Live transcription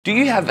Do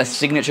you have a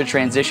signature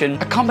transition,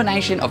 a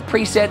combination of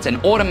presets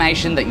and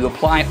automation that you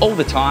apply all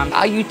the time?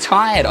 Are you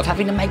tired of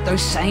having to make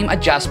those same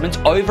adjustments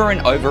over and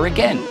over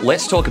again?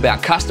 Let's talk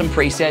about custom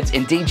presets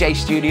in DJ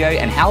Studio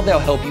and how they'll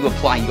help you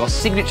apply your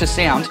signature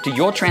sound to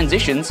your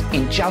transitions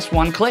in just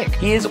one click.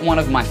 Here's one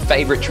of my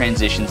favorite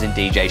transitions in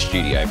DJ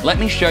Studio. Let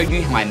me show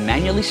you how I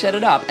manually set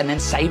it up and then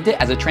saved it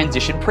as a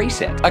transition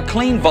preset. A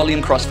clean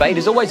volume crossfade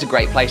is always a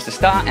great place to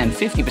start, and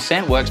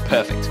 50% works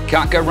perfect.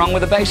 Can't go wrong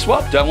with a bass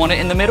swap? Don't want it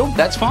in the middle?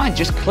 That's fine,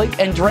 just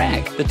click and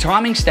drag. The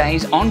timing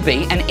stays on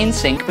beat and in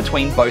sync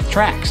between both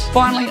tracks.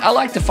 Finally, I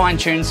like to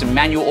fine-tune some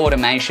manual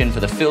automation for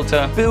the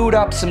filter, build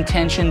up some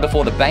tension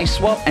before the bass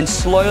swap, and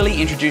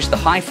slowly introduce the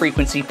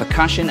high-frequency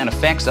percussion and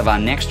effects of our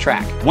next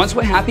track. Once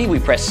we're happy, we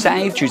press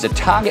save, choose a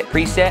target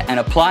preset,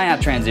 and apply our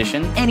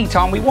transition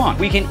anytime we want.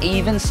 We can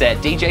even set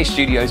DJ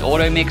Studio's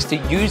auto mix to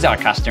use our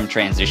custom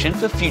transition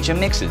for future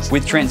mixes.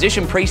 With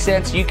transition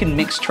presets, you can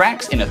mix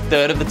tracks in a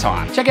third of the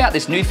time. Check out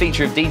this new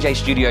feature of DJ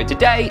Studio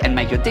today and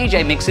make your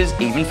DJ mixes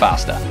even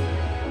faster.